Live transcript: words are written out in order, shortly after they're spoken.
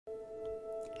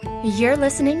You're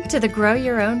listening to the Grow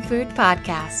Your Own Food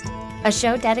podcast, a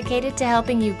show dedicated to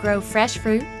helping you grow fresh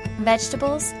fruit,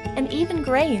 vegetables, and even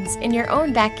grains in your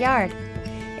own backyard.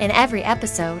 In every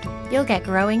episode, you'll get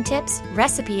growing tips,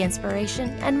 recipe inspiration,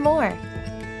 and more.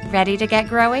 Ready to get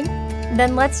growing?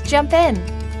 Then let's jump in.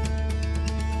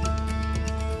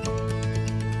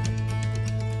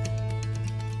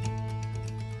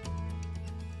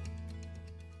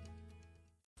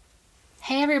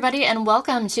 Hey everybody, and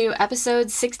welcome to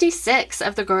episode 66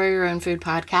 of the Grow Your Own Food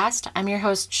podcast. I'm your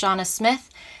host, Shauna Smith,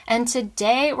 and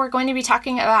today we're going to be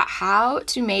talking about how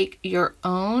to make your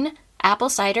own apple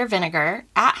cider vinegar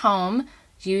at home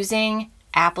using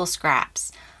apple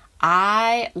scraps.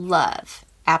 I love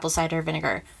apple cider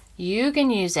vinegar. You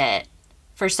can use it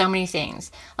for so many things.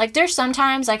 Like, there's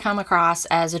sometimes I come across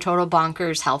as a total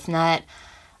bonkers health nut.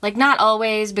 Like, not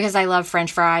always, because I love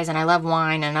French fries and I love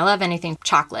wine and I love anything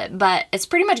chocolate, but it's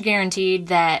pretty much guaranteed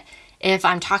that if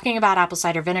I'm talking about apple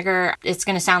cider vinegar, it's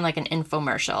going to sound like an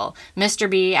infomercial. Mr.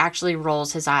 B actually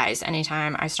rolls his eyes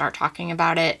anytime I start talking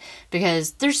about it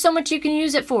because there's so much you can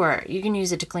use it for. You can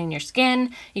use it to clean your skin.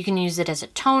 You can use it as a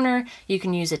toner. You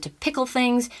can use it to pickle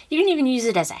things. You can even use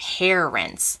it as a hair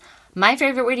rinse. My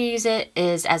favorite way to use it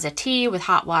is as a tea with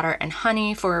hot water and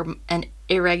honey for an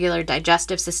irregular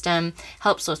digestive system.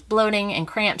 Helps with bloating and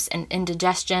cramps and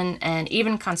indigestion and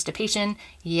even constipation.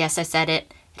 Yes, I said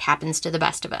it. It happens to the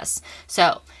best of us.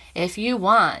 So if you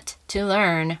want to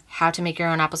learn how to make your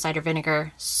own apple cider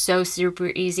vinegar, so super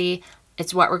easy,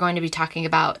 it's what we're going to be talking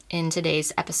about in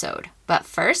today's episode. But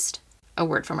first, a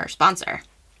word from our sponsor.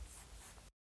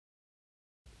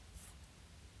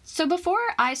 So before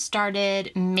I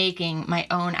started making my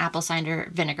own apple cider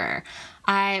vinegar,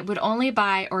 I would only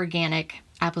buy organic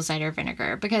apple cider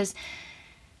vinegar because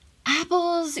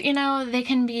apples,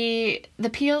 the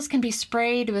peels can be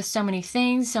sprayed with so many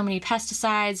things, so many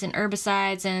pesticides and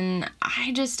herbicides, and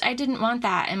I didn't want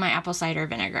that in my apple cider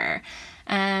vinegar.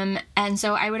 And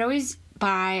so I would always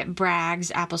buy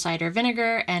Bragg's apple cider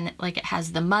vinegar, and it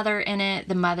has the mother in it.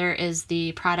 The mother is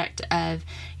the product of,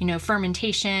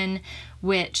 fermentation,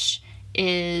 which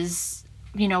is,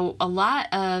 a lot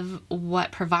of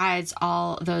what provides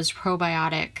all those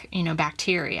probiotic,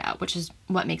 bacteria, which is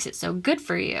what makes it so good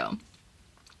for you.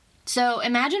 So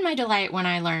imagine my delight when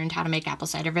I learned how to make apple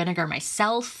cider vinegar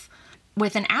myself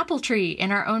with an apple tree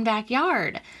in our own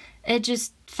backyard. It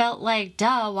just felt like,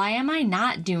 duh, why am I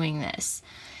not doing this?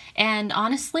 And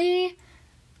honestly,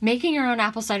 making your own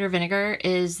apple cider vinegar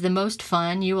is the most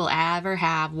fun you will ever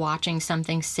have watching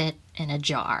something sit in a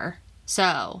jar.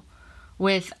 So,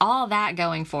 with all that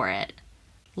going for it,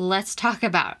 let's talk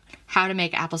about how to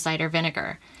make apple cider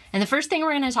vinegar. And the first thing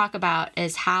we're going to talk about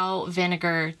is how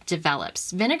vinegar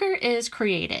develops. Vinegar is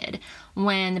created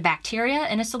when the bacteria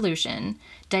in a solution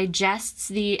digests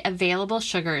the available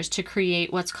sugars to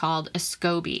create what's called a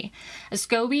SCOBY. A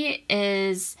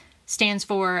SCOBY stands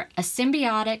for a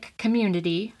symbiotic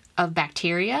community of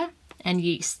bacteria and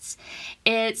yeasts.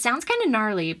 It sounds kind of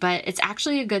gnarly, but it's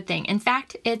actually a good thing. In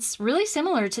fact, it's really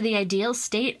similar to the ideal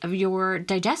state of your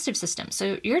digestive system.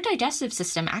 So your digestive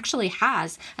system actually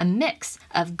has a mix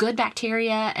of good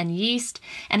bacteria and yeast,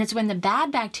 and it's when the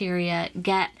bad bacteria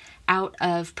get out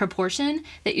of proportion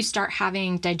that you start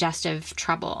having digestive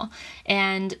trouble.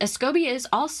 And a SCOBY is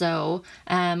also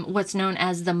what's known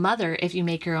as the mother if you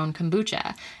make your own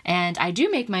kombucha. And I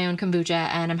do make my own kombucha,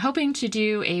 and I'm hoping to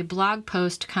do a blog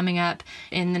post coming up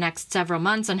in the next several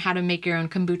months on how to make your own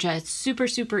kombucha. It's super,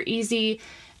 super easy.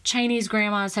 Chinese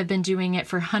grandmas have been doing it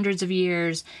for hundreds of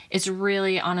years. It's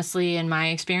really, honestly, in my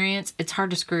experience, it's hard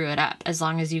to screw it up as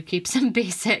long as you keep some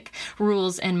basic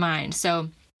rules in mind. So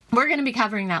we're going to be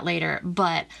covering that later,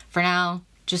 but for now,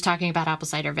 just talking about apple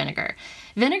cider vinegar.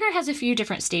 Vinegar has a few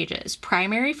different stages: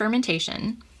 primary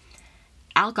fermentation,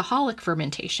 alcoholic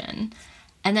fermentation,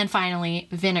 and then finally,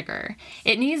 vinegar.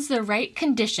 It needs the right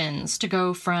conditions to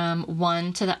go from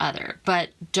one to the other,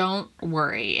 but don't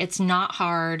worry, it's not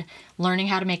hard. Learning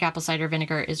how to make apple cider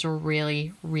vinegar is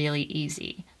really, really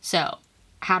easy. So,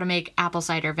 how to make apple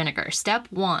cider vinegar. Step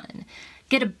 1.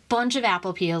 Get a bunch of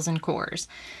apple peels and cores.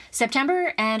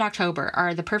 September and October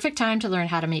are the perfect time to learn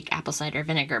how to make apple cider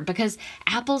vinegar because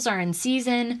apples are in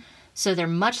season, so they're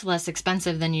much less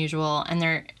expensive than usual, and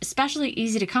they're especially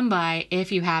easy to come by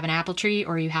if you have an apple tree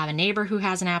or you have a neighbor who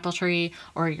has an apple tree,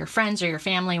 or your friends or your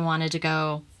family wanted to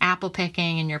go apple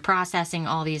picking and you're processing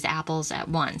all these apples at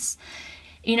once.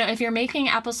 If you're making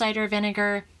apple cider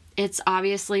vinegar, it's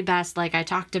obviously best, like I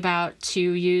talked about, to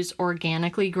use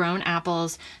organically grown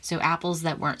apples, so apples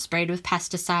that weren't sprayed with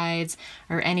pesticides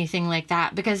or anything like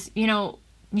that, because,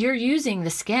 you're using the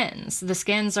skins. The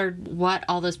skins are what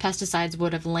all those pesticides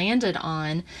would have landed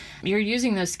on. You're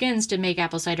using those skins to make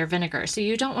apple cider vinegar. So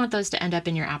you don't want those to end up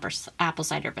in your apple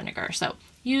cider vinegar. So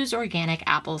use organic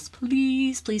apples,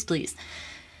 please, please, please.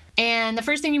 And the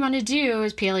first thing you want to do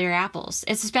is peel your apples.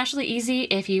 It's especially easy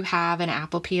if you have an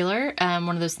apple peeler, one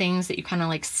of those things that you kind of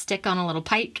like stick on a little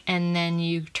pike and then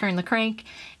you turn the crank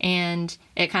and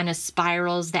it kind of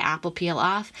spirals the apple peel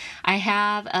off. I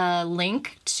have a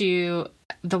link to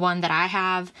the one that I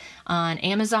have on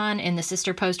Amazon in the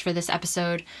sister post for this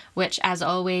episode, which as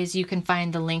always, you can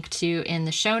find the link to in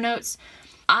the show notes.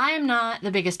 I am not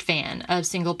the biggest fan of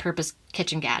single-purpose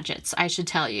kitchen gadgets, I should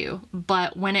tell you.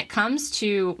 But when it comes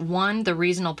to, one, the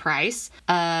reasonable price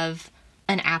of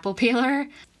an apple peeler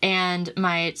and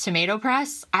my tomato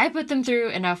press, I put them through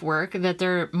enough work that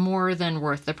they're more than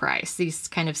worth the price, these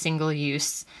kind of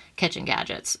single-use kitchen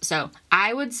gadgets. So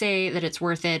I would say that it's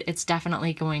worth it. It's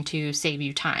definitely going to save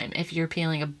you time if you're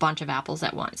peeling a bunch of apples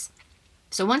at once.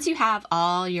 So once you have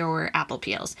all your apple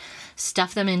peels,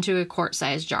 stuff them into a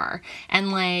quart-sized jar. And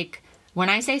like, when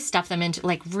I say stuff them into,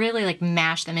 like really like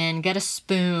mash them in, get a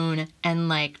spoon and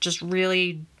like just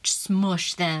really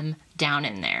smush them down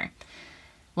in there.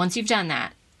 Once you've done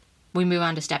that, we move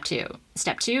on to step 2.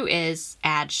 Step 2 is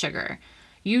add sugar.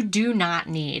 You do not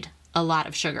need a lot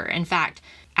of sugar. In fact,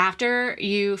 after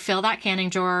you fill that canning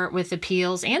jar with the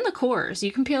peels and the cores,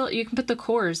 you can put the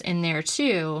cores in there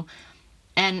too.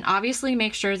 And obviously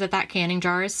make sure that that canning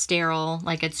jar is sterile,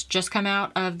 like it's just come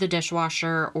out of the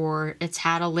dishwasher or it's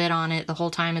had a lid on it the whole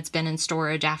time it's been in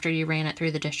storage after you ran it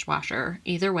through the dishwasher.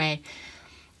 Either way,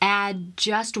 add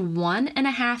just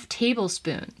 1.5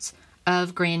 tablespoons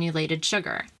of granulated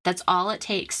sugar. That's all it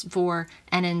takes for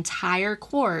an entire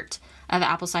quart of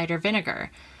apple cider vinegar.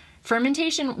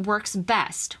 Fermentation works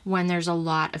best when there's a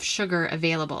lot of sugar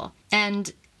available.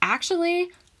 And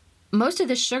actually, most of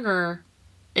the sugar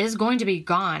is going to be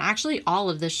gone. Actually, all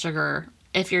of this sugar,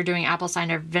 if you're doing apple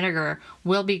cider vinegar,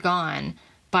 will be gone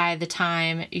by the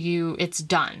time it's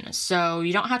done. So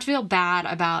you don't have to feel bad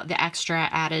about the extra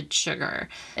added sugar.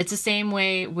 It's the same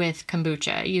way with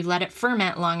kombucha. You let it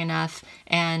ferment long enough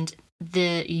and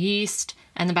the yeast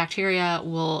and the bacteria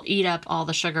will eat up all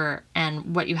the sugar,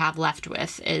 and what you have left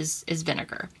with is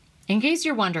vinegar. In case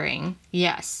you're wondering,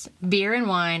 yes, beer and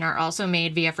wine are also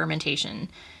made via fermentation.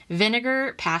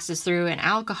 Vinegar passes through an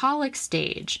alcoholic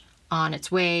stage on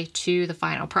its way to the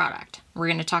final product. We're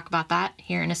going to talk about that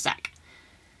here in a sec.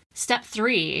 Step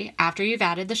 3, after you've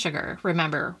added the sugar,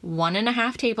 remember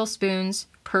 1.5 tablespoons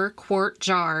per quart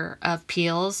jar of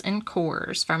peels and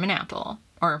cores from an apple,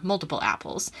 or multiple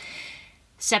apples.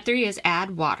 Step 3 is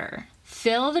add water.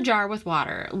 Fill the jar with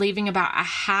water, leaving about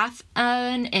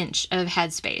 1/2 inch of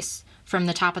headspace from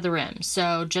the top of the rim.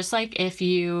 So just like if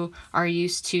you are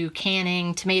used to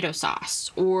canning tomato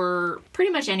sauce or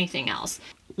pretty much anything else,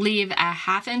 leave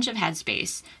 1/2 inch of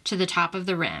headspace to the top of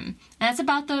the rim. And that's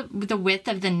about the width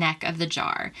of the neck of the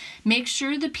jar. Make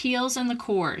sure the peels and the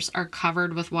cores are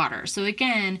covered with water. So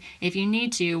again, if you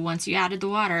need to, once you added the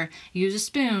water, use a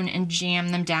spoon and jam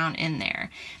them down in there.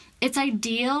 It's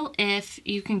ideal if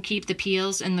you can keep the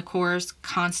peels and the cores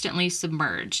constantly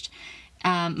submerged.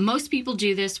 Most people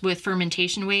do this with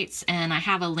fermentation weights, and I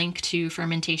have a link to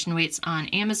fermentation weights on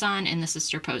Amazon in the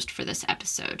sister post for this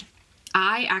episode.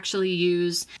 I actually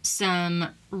use some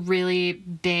really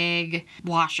big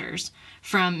washers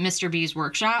from Mr. B's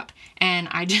workshop, and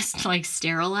I just like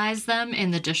sterilize them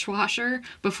in the dishwasher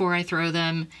before I throw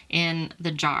them in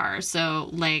the jar. So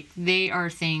like they are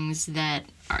things that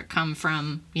come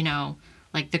from,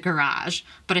 like the garage,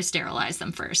 but I sterilize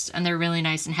them first, and they're really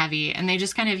nice and heavy, and they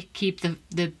just kind of keep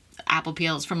the apple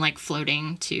peels from like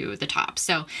floating to the top.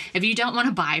 So if you don't want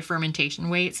to buy fermentation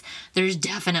weights, there's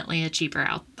definitely a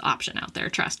cheaper option out there,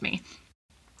 trust me.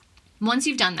 Once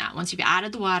you've done that, once you've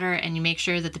added the water and you make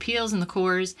sure that the peels and the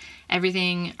cores,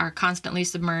 everything are constantly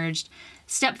submerged,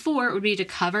 step 4 would be to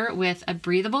cover with a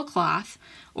breathable cloth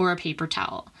or a paper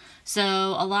towel.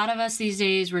 So a lot of us these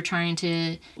days, we're trying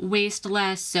to waste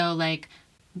less, so like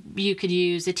you could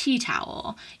use a tea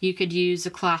towel, you could use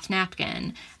a cloth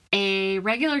napkin. A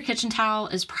regular kitchen towel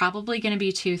is probably going to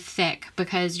be too thick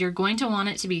because you're going to want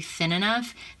it to be thin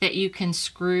enough that you can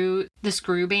screw the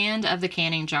screw band of the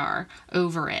canning jar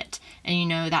over it.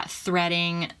 And that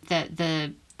threading that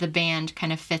the band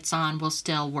kind of fits on will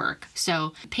still work.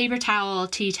 So paper towel,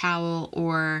 tea towel,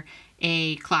 or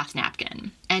a cloth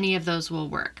napkin. Any of those will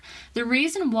work. The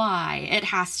reason why it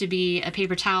has to be a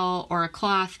paper towel or a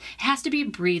cloth, it has to be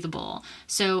breathable.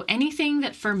 So anything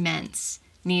that ferments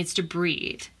needs to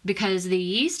breathe because the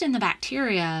yeast and the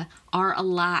bacteria are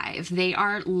alive. They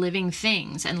are living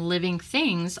things, and living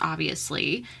things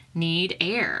obviously need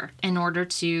air in order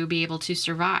to be able to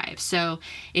survive. So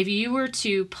if you were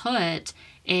to put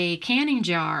a canning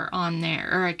jar on there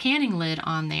or a canning lid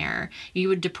on there, you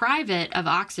would deprive it of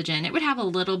oxygen. It would have a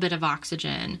little bit of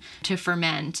oxygen to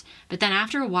ferment, but then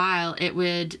after a while it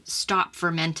would stop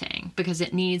fermenting because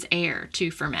it needs air to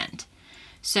ferment.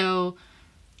 So,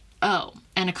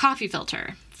 and a coffee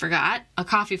filter. Forgot, a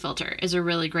coffee filter is a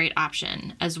really great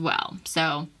option as well.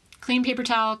 So clean paper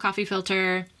towel, coffee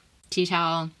filter, tea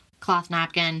towel, cloth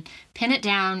napkin, pin it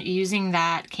down using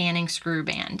that canning screw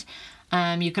band.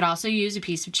 You could also use a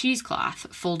piece of cheesecloth,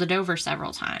 fold it over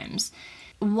several times.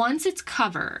 Once it's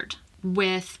covered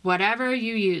with whatever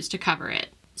you use to cover it,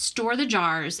 store the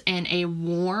jars in a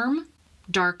warm,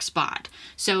 dark spot.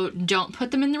 So don't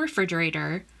put them in the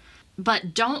refrigerator,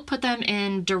 but don't put them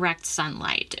in direct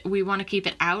sunlight. We want to keep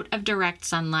it out of direct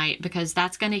sunlight because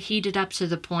that's going to heat it up to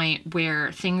the point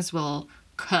where things will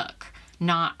cook,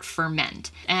 not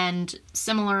ferment. And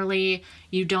similarly,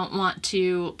 you don't want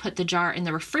to put the jar in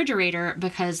the refrigerator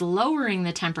because lowering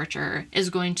the temperature is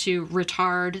going to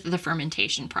retard the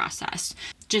fermentation process.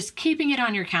 Just keeping it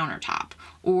on your countertop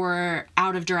or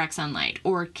out of direct sunlight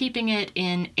or keeping it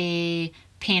in a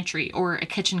pantry or a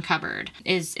kitchen cupboard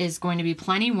is going to be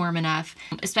plenty warm enough,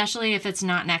 especially if it's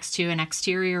not next to an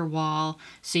exterior wall,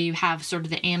 so you have sort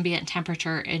of the ambient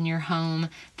temperature in your home.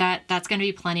 That's going to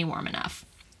be plenty warm enough.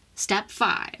 Step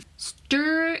 5,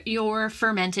 stir your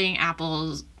fermenting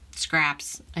apple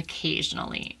scraps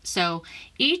occasionally. So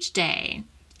each day,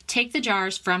 take the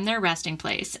jars from their resting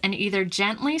place and either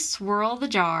gently swirl the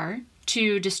jar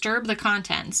to disturb the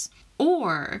contents,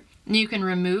 or you can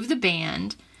remove the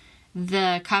band,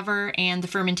 the cover, and the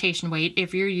fermentation weight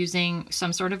if you're using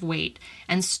some sort of weight,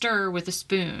 and stir with a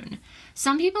spoon.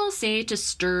 Some people say to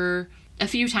stir a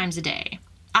few times a day.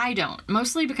 I don't,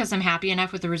 mostly because I'm happy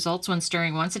enough with the results when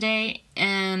stirring once a day,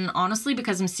 and honestly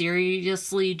because I'm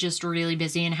seriously just really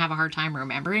busy and have a hard time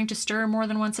remembering to stir more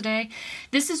than once a day.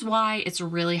 This is why it's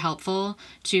really helpful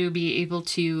to be able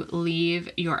to leave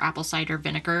your apple cider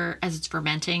vinegar as it's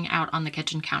fermenting out on the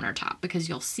kitchen countertop, because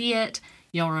you'll see it,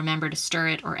 you'll remember to stir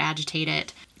it or agitate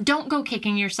it. Don't go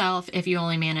kicking yourself if you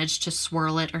only manage to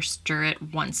swirl it or stir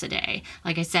it once a day.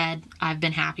 Like I said, I've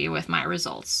been happy with my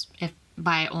results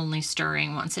by only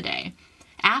stirring once a day.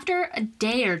 After a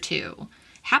day or two,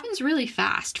 happens really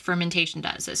fast, fermentation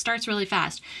does. It starts really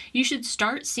fast. You should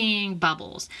start seeing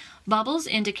bubbles. Bubbles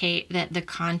indicate that the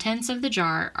contents of the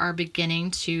jar are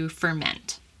beginning to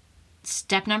ferment.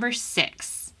 Step number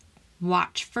 6,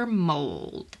 watch for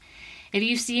mold. If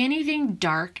you see anything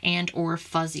dark and or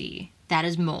fuzzy, that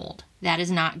is mold. That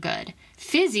is not good.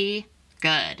 Fizzy,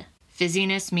 good.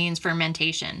 Fizziness means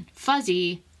fermentation.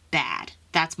 Fuzzy, bad.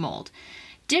 That's mold.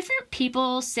 Different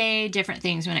people say different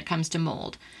things when it comes to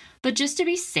mold, but just to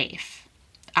be safe,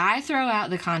 I throw out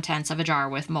the contents of a jar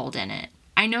with mold in it.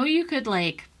 I know you could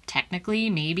technically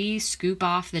maybe scoop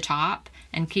off the top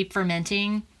and keep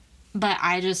fermenting, but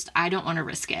I don't want to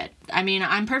risk it. I mean,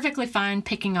 I'm perfectly fine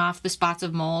picking off the spots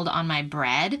of mold on my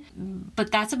bread,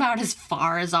 but that's about as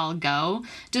far as I'll go.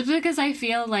 Just because I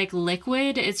feel like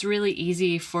liquid, it's really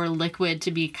easy for liquid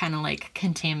to be kind of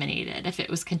contaminated if it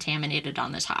was contaminated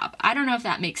on the top. I don't know if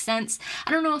that makes sense.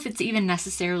 I don't know if it's even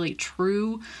necessarily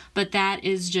true, but that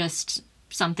is just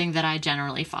something that I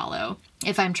generally follow.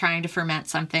 If I'm trying to ferment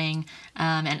something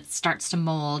and it starts to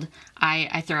mold,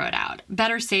 I throw it out.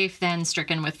 Better safe than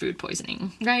stricken with food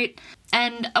poisoning, right?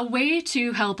 And a way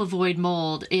to help avoid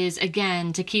mold is,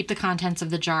 again, to keep the contents of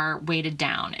the jar weighted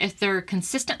down. If they're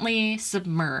consistently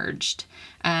submerged,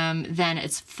 then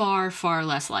it's far, far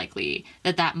less likely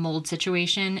that mold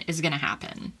situation is going to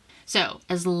happen. So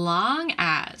as long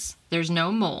as there's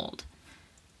no mold,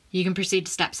 you can proceed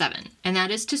to step 7, and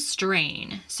that is to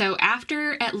strain. So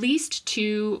after at least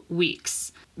 2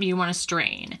 weeks, you want to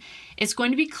strain. It's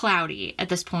going to be cloudy at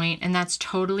this point, and that's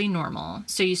totally normal.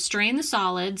 So you strain the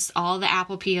solids, all the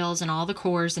apple peels and all the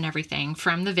cores and everything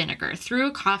from the vinegar through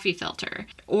a coffee filter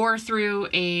or through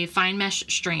a fine mesh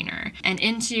strainer and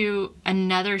into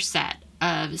another set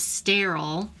of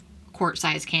sterile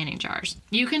quart-sized canning jars.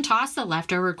 You can toss the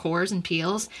leftover cores and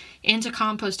peels into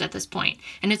compost at this point,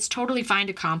 and it's totally fine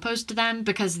to compost them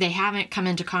because they haven't come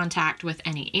into contact with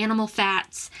any animal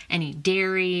fats, any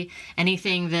dairy,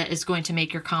 anything that is going to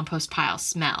make your compost pile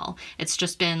smell. It's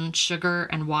just been sugar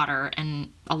and water,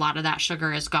 and a lot of that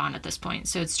sugar is gone at this point,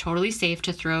 so it's totally safe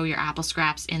to throw your apple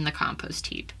scraps in the compost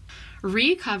heap.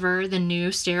 Recover the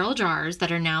new sterile jars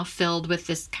that are now filled with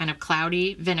this kind of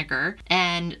cloudy vinegar,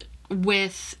 and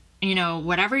with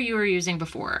whatever you were using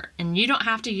before. And you don't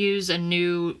have to use a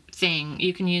new thing.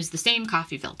 You can use the same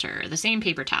coffee filter, the same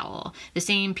paper towel, the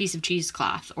same piece of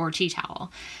cheesecloth or tea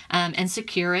towel, and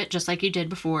secure it just like you did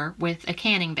before with a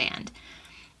canning band.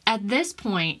 At this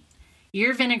point,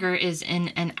 your vinegar is in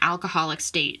an alcoholic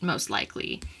state, most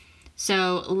likely.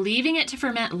 So leaving it to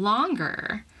ferment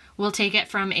longer will take it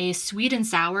from a sweet and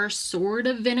sour sort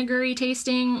of vinegary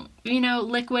tasting,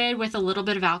 liquid with a little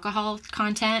bit of alcohol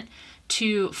content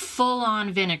to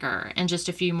full-on vinegar in just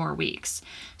a few more weeks.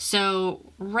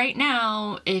 So right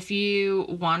now, if you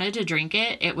wanted to drink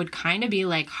it, it would kind of be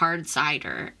like hard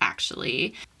cider,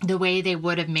 actually. The way they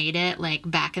would have made it, like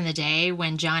back in the day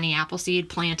when Johnny Appleseed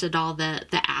planted all the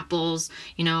apples,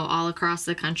 all across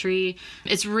the country.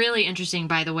 It's really interesting,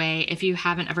 by the way, if you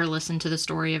haven't ever listened to the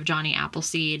story of Johnny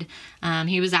Appleseed.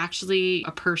 He was actually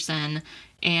a person,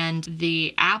 and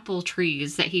the apple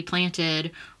trees that he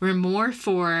planted were more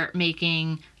for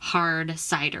making hard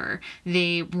cider.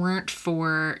 They weren't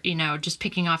for, just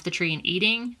picking off the tree and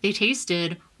eating. They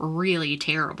tasted really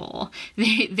terrible.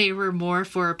 They were more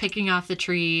for picking off the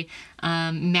tree,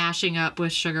 mashing up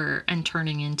with sugar and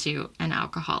turning into an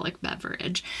alcoholic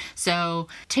beverage. So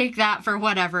take that for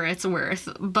whatever it's worth.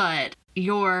 But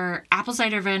your apple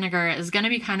cider vinegar is going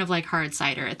to be kind of like hard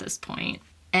cider at this point.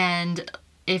 And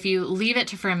if you leave it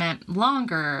to ferment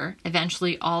longer,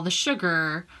 eventually all the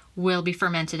sugar will be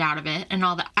fermented out of it and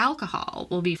all the alcohol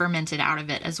will be fermented out of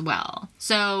it as well.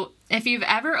 So if you've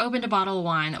ever opened a bottle of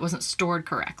wine that wasn't stored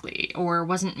correctly or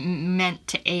wasn't meant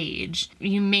to age,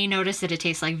 you may notice that it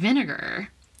tastes like vinegar.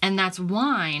 And that's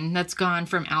wine that's gone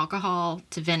from alcohol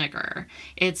to vinegar.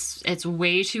 It's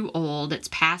way too old. It's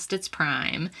past its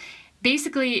prime.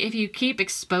 Basically, if you keep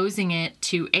exposing it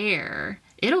to air,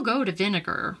 it'll go to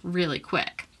vinegar really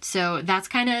quick. So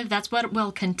that's what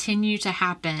will continue to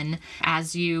happen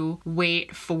as you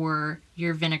wait for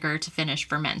your vinegar to finish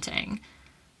fermenting.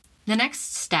 The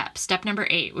next step number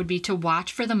 8, would be to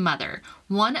watch for the mother.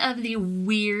 One of the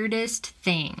weirdest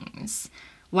things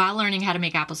while learning how to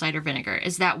make apple cider vinegar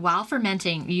is that while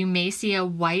fermenting, you may see a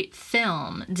white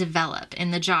film develop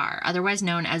in the jar, otherwise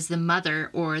known as the mother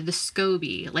or the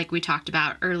SCOBY, like we talked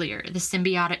about earlier, the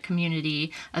symbiotic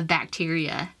community of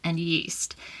bacteria and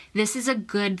yeast. This is a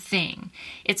good thing.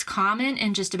 It's common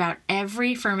in just about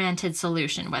every fermented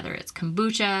solution, whether it's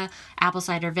kombucha, apple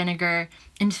cider vinegar.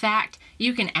 In fact,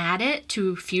 you can add it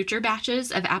to future batches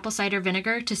of apple cider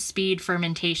vinegar to speed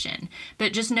fermentation.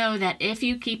 But just know that if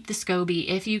you keep the SCOBY,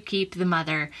 if you keep the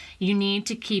mother, you need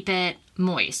to keep it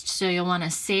moist. So you'll want to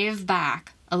save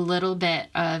back a little bit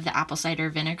of the apple cider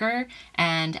vinegar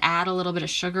and add a little bit of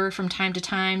sugar from time to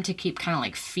time to keep kind of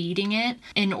like feeding it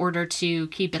in order to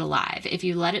keep it alive. If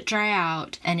you let it dry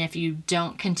out and if you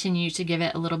don't continue to give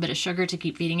it a little bit of sugar to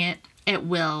keep feeding it, it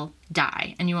will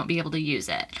die and you won't be able to use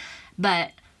it.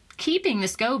 But keeping the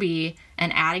SCOBY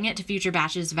and adding it to future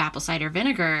batches of apple cider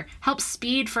vinegar helps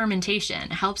speed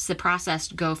fermentation, helps the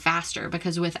process go faster,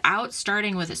 because without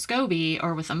starting with a SCOBY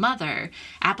or with a mother,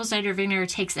 apple cider vinegar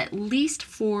takes at least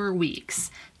 4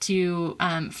 weeks to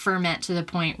ferment to the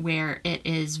point where it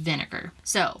is vinegar.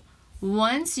 So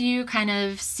once you kind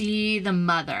of see the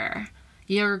mother,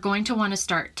 you're going to want to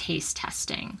start taste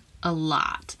testing a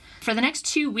lot. For the next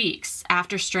 2 weeks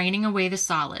after straining away the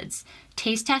solids,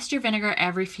 taste test your vinegar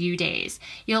every few days.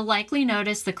 You'll likely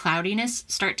notice the cloudiness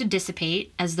start to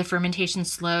dissipate as the fermentation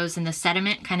slows and the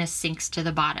sediment kind of sinks to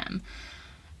the bottom.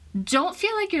 Don't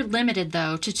feel like you're limited,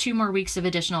 though, to 2 more weeks of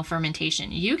additional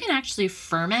fermentation. You can actually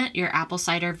ferment your apple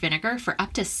cider vinegar for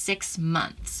up to 6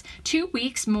 months. 2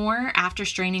 weeks more after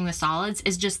straining the solids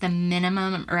is just the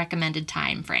minimum recommended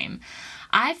time frame.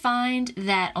 I find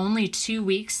that only 2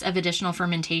 weeks of additional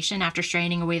fermentation after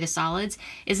straining away the solids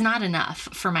is not enough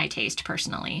for my taste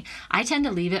personally. I tend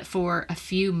to leave it for a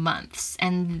few months,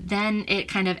 and then it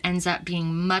kind of ends up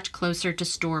being much closer to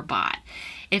store-bought.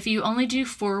 If you only do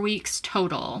 4 weeks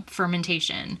total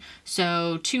fermentation,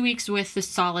 so 2 weeks with the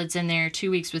solids in there,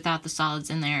 2 weeks without the solids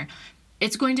in there,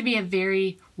 it's going to be a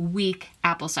very weak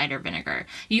apple cider vinegar.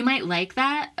 You might like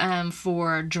that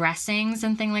for dressings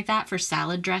and things like that, for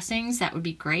salad dressings, that would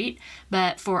be great.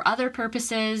 But for other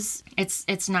purposes,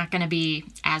 it's not going to be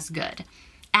as good.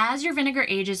 As your vinegar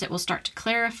ages, it will start to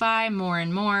clarify more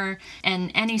and more,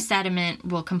 and any sediment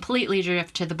will completely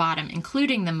drift to the bottom,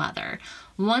 including the mother.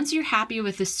 Once you're happy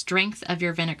with the strength of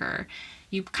your vinegar,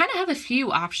 you kind of have a few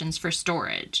options for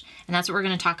storage, and that's what we're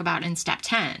going to talk about in step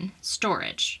 10,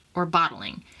 storage or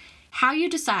bottling. How you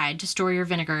decide to store your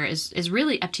vinegar is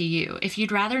really up to you. If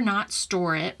you'd rather not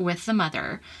store it with the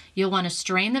mother, you'll want to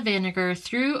strain the vinegar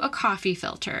through a coffee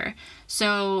filter.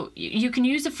 So you can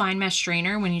use a fine mesh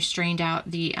strainer when you strained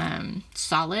out the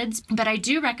solids, but I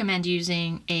do recommend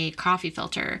using a coffee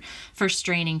filter for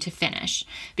straining to finish,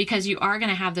 because you are going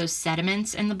to have those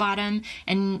sediments in the bottom,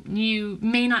 and you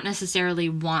may not necessarily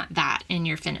want that in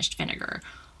your finished vinegar.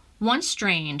 Once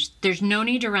strained, there's no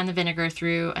need to run the vinegar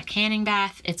through a canning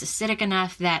bath. It's acidic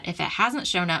enough that if it hasn't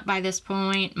shown up by this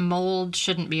point, mold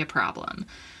shouldn't be a problem.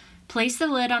 Place the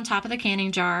lid on top of the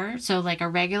canning jar, so like a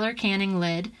regular canning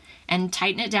lid, and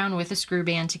tighten it down with a screw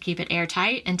band to keep it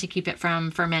airtight and to keep it from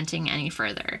fermenting any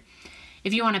further.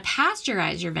 If you want to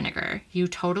pasteurize your vinegar, you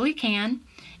totally can.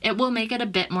 It will make it a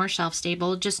bit more shelf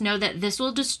stable. Just know that this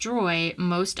will destroy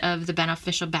most of the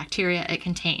beneficial bacteria it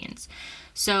contains.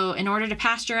 So in order to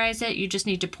pasteurize it, you just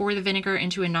need to pour the vinegar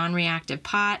into a non-reactive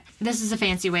pot. This is a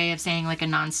fancy way of saying like a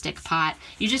non-stick pot.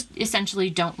 You just essentially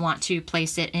don't want to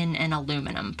place it in an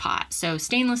aluminum pot. So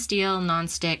stainless steel,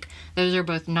 non-stick, those are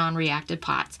both non-reactive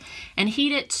pots. And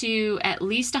heat it to at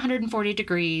least 140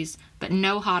 degrees, but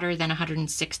no hotter than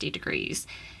 160 degrees.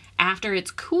 After it's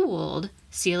cooled,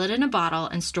 seal it in a bottle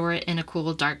and store it in a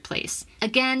cool, dark place.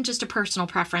 Again, just a personal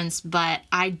preference, but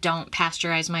I don't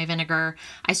pasteurize my vinegar.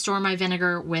 I store my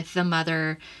vinegar with the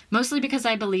mother, mostly because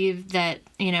I believe that,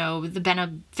 the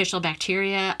beneficial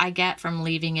bacteria I get from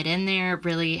leaving it in there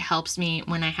really helps me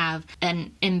when I have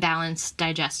an imbalanced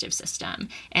digestive system.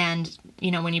 And,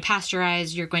 when you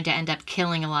pasteurize, you're going to end up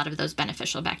killing a lot of those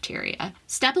beneficial bacteria.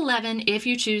 Step 11, if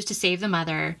you choose to save the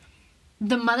mother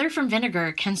from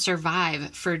vinegar can survive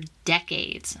for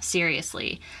decades,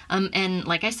 seriously. And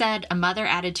like I said, a mother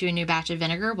added to a new batch of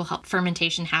vinegar will help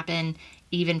fermentation happen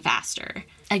even faster.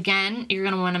 Again, you're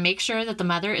going to want to make sure that the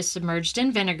mother is submerged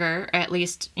in vinegar, or at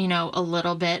least, a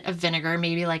little bit of vinegar,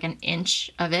 maybe like an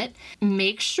inch of it.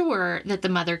 Make sure that the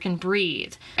mother can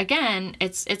breathe. Again,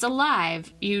 it's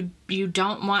alive. You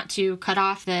don't want to cut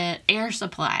off the air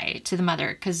supply to the mother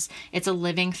because it's a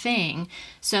living thing.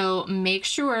 So make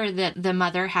sure that the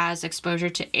mother has exposure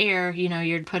to air.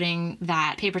 You're putting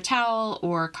that paper towel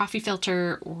or coffee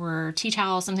filter or tea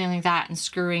towel, something like that, and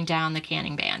screwing down the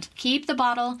canning band. Keep the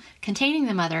bottle containing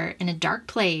the mother in a dark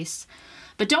place,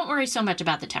 but don't worry so much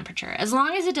about the temperature. As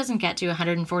long as it doesn't get to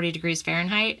 140 degrees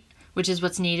Fahrenheit, which is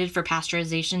what's needed for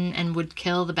pasteurization and would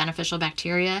kill the beneficial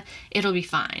bacteria, it'll be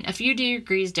fine. A few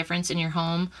degrees difference in your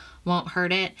home won't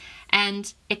hurt it,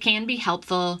 and it can be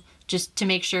helpful just to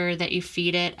make sure that you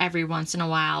feed it every once in a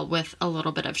while with a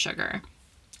little bit of sugar.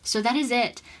 So that is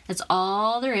it. That's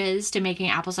all there is to making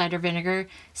apple cider vinegar.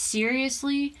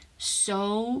 Seriously,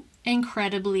 so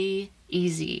incredibly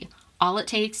easy. All it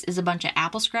takes is a bunch of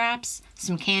apple scraps,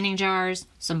 some canning jars,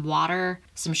 some water,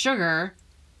 some sugar,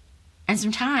 and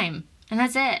some time. And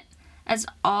that's it. That's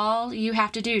all you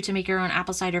have to do to make your own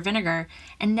apple cider vinegar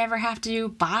and never have to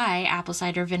buy apple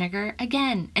cider vinegar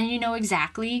again. And you know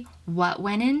exactly what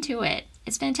went into it.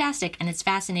 It's fantastic and it's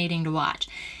fascinating to watch.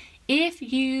 If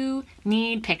you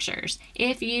need pictures,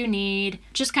 if you need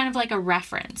just kind of like a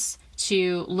reference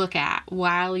to look at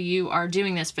while you are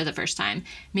doing this for the first time,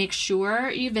 make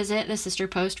sure you visit the sister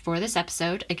post for this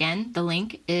episode. Again, the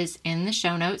link is in the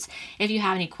show notes. If you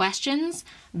have any questions,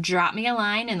 drop me a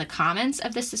line in the comments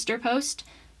of the sister post.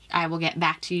 I will get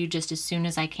back to you just as soon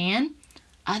as I can.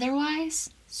 Otherwise,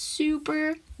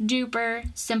 super duper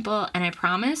simple, and I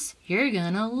promise you're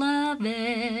gonna love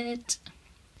it.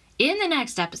 In the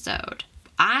next episode,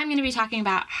 I'm going to be talking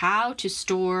about how to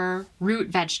store root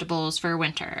vegetables for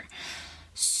winter.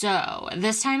 So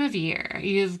this time of year,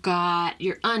 you've got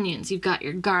your onions, you've got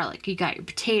your garlic, you got your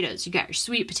potatoes, you got your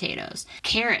sweet potatoes,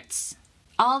 carrots.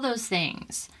 All those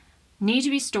things need to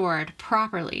be stored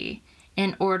properly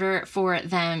in order for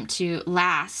them to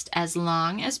last as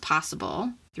long as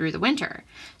possible through the winter.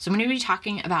 So I'm going to be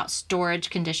talking about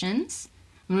storage conditions.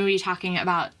 I'm going to be talking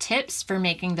about tips for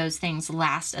making those things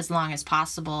last as long as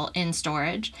possible in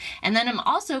storage. And then I'm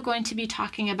also going to be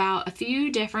talking about a few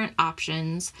different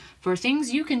options for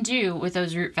things you can do with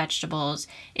those root vegetables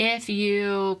if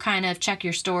you kind of check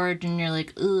your storage and you're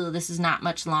like, ooh, this is not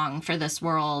much long for this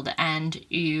world, and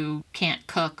you can't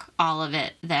cook all of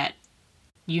it that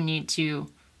you need to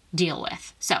deal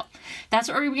with. So that's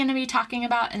what we're going to be talking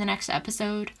about in the next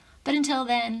episode. But until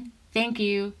then, thank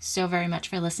you so very much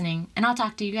for listening, and I'll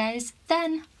talk to you guys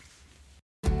then.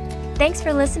 Thanks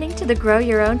for listening to the Grow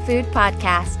Your Own Food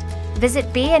podcast.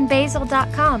 Visit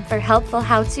beeandbasil.com for helpful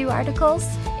how-to articles,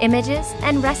 images,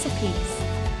 and recipes.